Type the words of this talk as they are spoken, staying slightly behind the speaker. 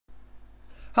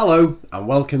Hello and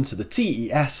welcome to the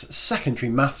TES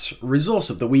Secondary Maths Resource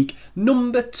of the Week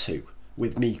number 2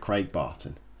 with me, Craig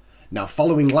Barton. Now,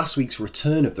 following last week's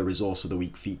return of the Resource of the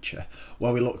Week feature,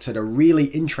 where we looked at a really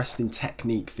interesting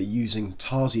technique for using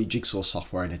Tarsia jigsaw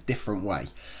software in a different way,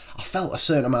 I felt a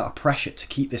certain amount of pressure to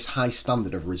keep this high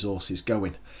standard of resources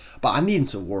going. But I needn't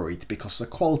to worry because the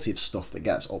quality of stuff that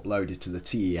gets uploaded to the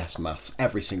TES Maths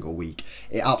every single week,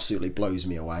 it absolutely blows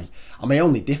me away. And my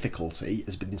only difficulty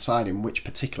has been deciding which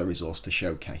particular resource to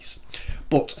showcase.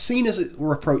 But seeing as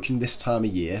we're approaching this time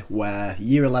of year where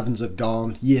Year 11s have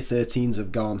gone, Year 13s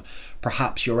have gone,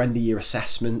 perhaps your end of year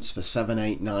assessments for 7,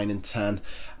 8, 9 and 10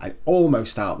 are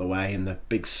almost out of the way and the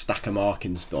big stack of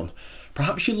marking's done.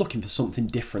 Perhaps you're looking for something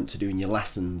different to do in your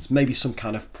lessons, maybe some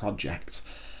kind of project.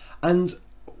 And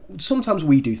sometimes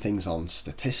we do things on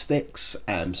statistics,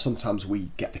 sometimes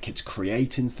we get the kids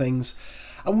creating things.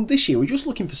 And this year we're just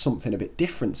looking for something a bit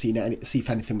different, see if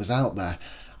anything was out there.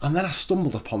 And then I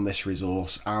stumbled upon this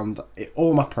resource and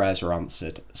all my prayers were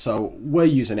answered. So we're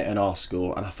using it in our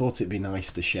school and I thought it'd be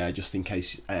nice to share just in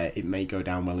case it may go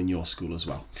down well in your school as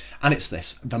well. And it's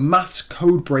this, the Maths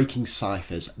Code Breaking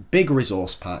Ciphers big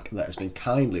resource pack that has been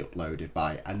kindly uploaded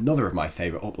by another of my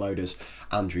favourite uploaders,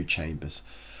 Andrew Chambers.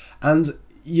 And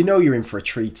you know you're in for a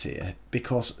treat here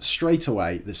because straight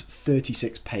away there's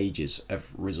 36 pages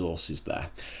of resources there.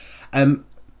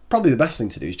 Probably the best thing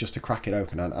to do is just to crack it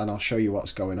open and I'll show you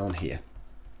what's going on here.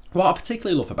 What I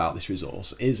particularly love about this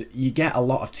resource is you get a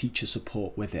lot of teacher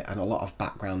support with it and a lot of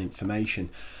background information.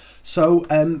 So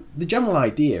the general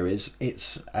idea is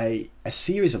it's a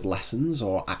series of lessons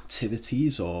or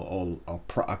activities or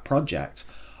a project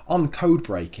on code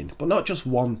breaking, but not just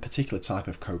one particular type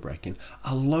of code breaking,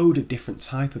 a load of different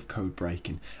type of code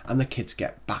breaking, and the kids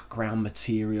get background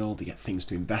material, they get things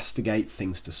to investigate,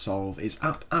 things to solve. It's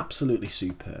absolutely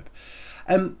superb.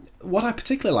 What I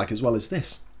particularly like as well is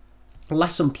this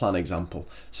lesson plan example.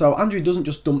 So Andrew doesn't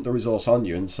just dump the resource on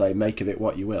you and say make of it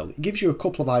what you will. It gives you a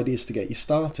couple of ideas to get you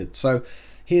started. So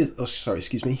here's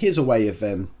a way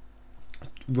of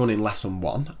running lesson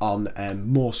 1 on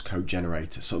Morse code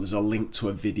generator. So there's a link to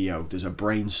a video, there's a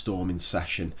brainstorming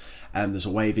session, and there's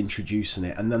a way of introducing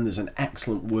it, and then there's an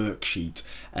excellent worksheet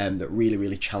that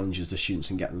really challenges the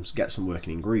students and gets them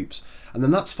working in groups. And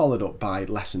then that's followed up by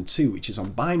lesson 2, which is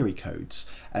on binary codes,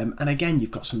 and again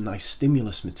you've got some nice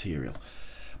stimulus material.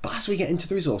 But as we get into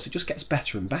the resource, it just gets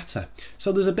better and better.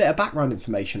 So there's a bit of background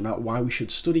information about why we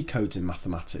should study codes in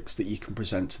mathematics that you can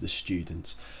present to the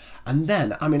students. And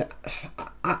then, I mean,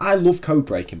 I love code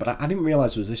breaking, but I didn't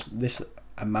realise there was this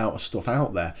amount of stuff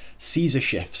out there. Caesar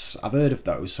shifts, I've heard of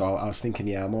those, so I was thinking,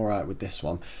 yeah, I'm all right with this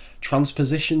one.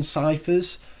 Transposition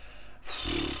ciphers,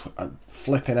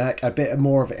 flipping heck, a bit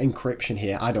more of encryption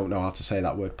here. I don't know how to say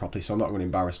that word properly, so I'm not going to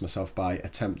embarrass myself by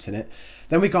attempting it.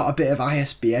 Then we got a bit of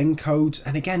Isbn Codes,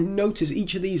 and again, notice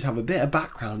each of these have a bit of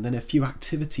background and a few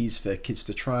activities for kids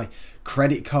to try.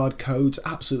 Credit card codes,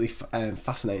 absolutely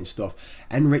fascinating stuff.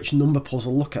 Enriched number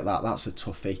puzzle, look at that, that's a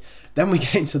toughie. Then we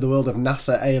get into the world of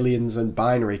NASA, aliens and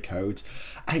binary codes,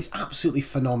 and it's absolutely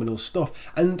phenomenal stuff.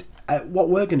 And what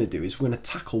we're going to do is we're going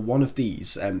to tackle one of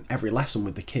these every lesson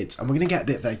with the kids, and we're going to get a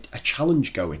bit of a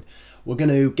challenge going. We're going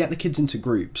to get the kids into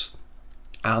groups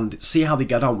and see how they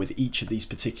get on with each of these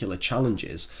particular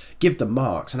challenges, give them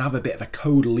marks and have a bit of a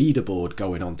code leaderboard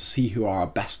going on to see who our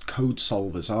best code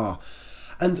solvers are.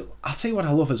 And I'll tell you what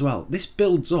I love as well, this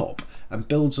builds up and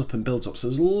builds up and builds up, so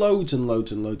there's loads and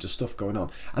loads and loads of stuff going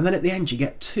on. And then at the end you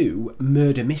get 2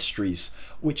 murder mysteries,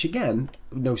 which again,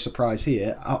 no surprise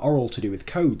here, are all to do with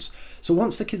codes. So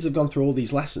once the kids have gone through all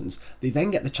these lessons, they then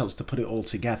get the chance to put it all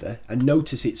together, and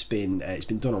notice it's been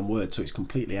done on Word, so it's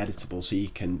completely editable, so you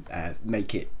can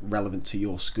make it relevant to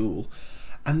your school.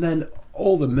 And then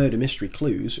all the murder mystery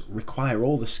clues require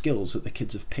all the skills that the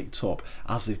kids have picked up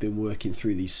as they've been working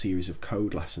through these series of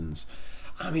code lessons.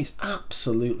 I mean, it's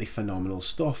absolutely phenomenal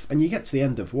stuff. And you get to the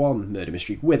end of one murder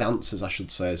mystery, with answers I should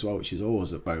say as well, which is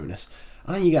always a bonus.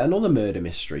 And then you get another murder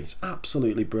mystery. It's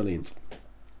absolutely brilliant.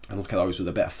 And look at those with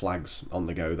a bit of flags on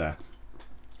the go there.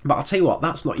 But I'll tell you what,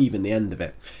 that's not even the end of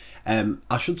it.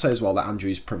 I should say as well that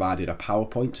Andrew's provided a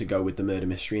PowerPoint to go with the murder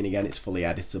mystery, and again it's fully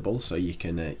editable, so you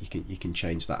can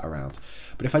change that around.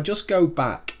 But if I just go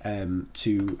back to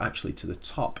the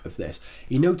top of this,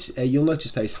 you'll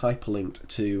notice there is hyperlinked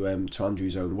to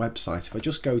Andrew's own website. If I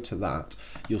just go to that,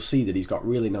 you'll see that he's got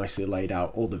really nicely laid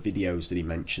out all the videos that he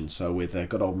mentioned. So with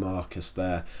good old Marcus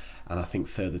there. And I think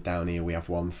further down here we have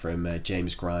one from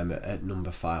James Grime at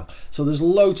Numberphile. So there's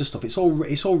loads of stuff. It's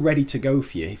all ready to go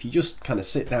for you. If you just kind of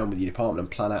sit down with your department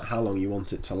and plan out how long you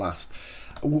want it to last.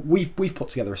 we've put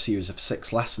together a series of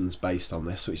 6 lessons based on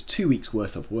this, so it's 2 weeks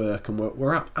worth of work, and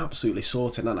we're absolutely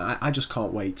sorted, and I just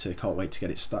can't wait to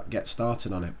get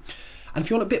started on it. And if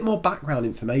you want a bit more background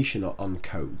information on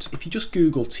codes, if you just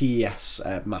Google TES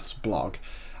Maths Blog,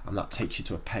 and that takes you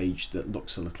to a page that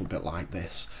looks a little bit like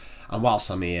this. And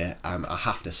whilst I'm here, I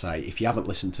have to say, if you haven't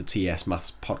listened to TES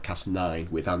Maths Podcast 9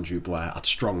 with Andrew Blair, I'd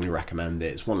strongly recommend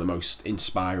it. It's one of the most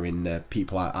inspiring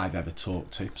people I've ever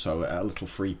talked to, so a little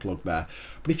free plug there.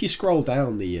 But if you scroll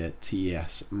down the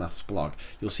TES Maths blog,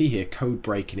 you'll see here code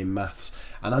breaking in maths,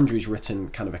 and Andrew's written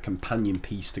kind of a companion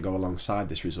piece to go alongside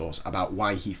this resource about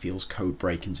why he feels code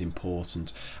breaking is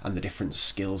important, and the different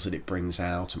skills that it brings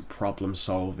out, and problem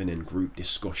solving and group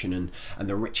discussion, and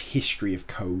the rich history of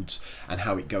codes, and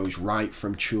how it goes right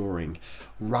from Turing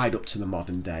right up to the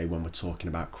modern day when we're talking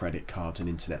about credit cards and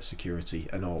internet security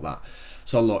and all that.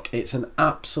 So look, it's an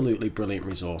absolutely brilliant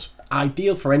resource,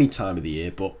 ideal for any time of the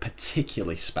year, but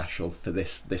particularly special for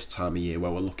this time of year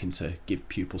where we're looking to give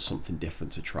pupils something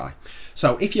different to try.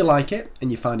 So if you like it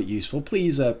and you find it useful,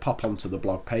 please pop onto the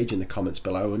blog page in the comments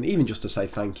below, and even just to say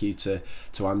thank you to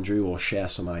Andrew, or share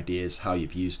some ideas how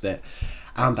you've used it.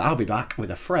 And I'll be back with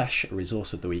a fresh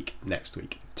resource of the week next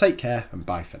week. Take care, and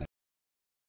bye for now.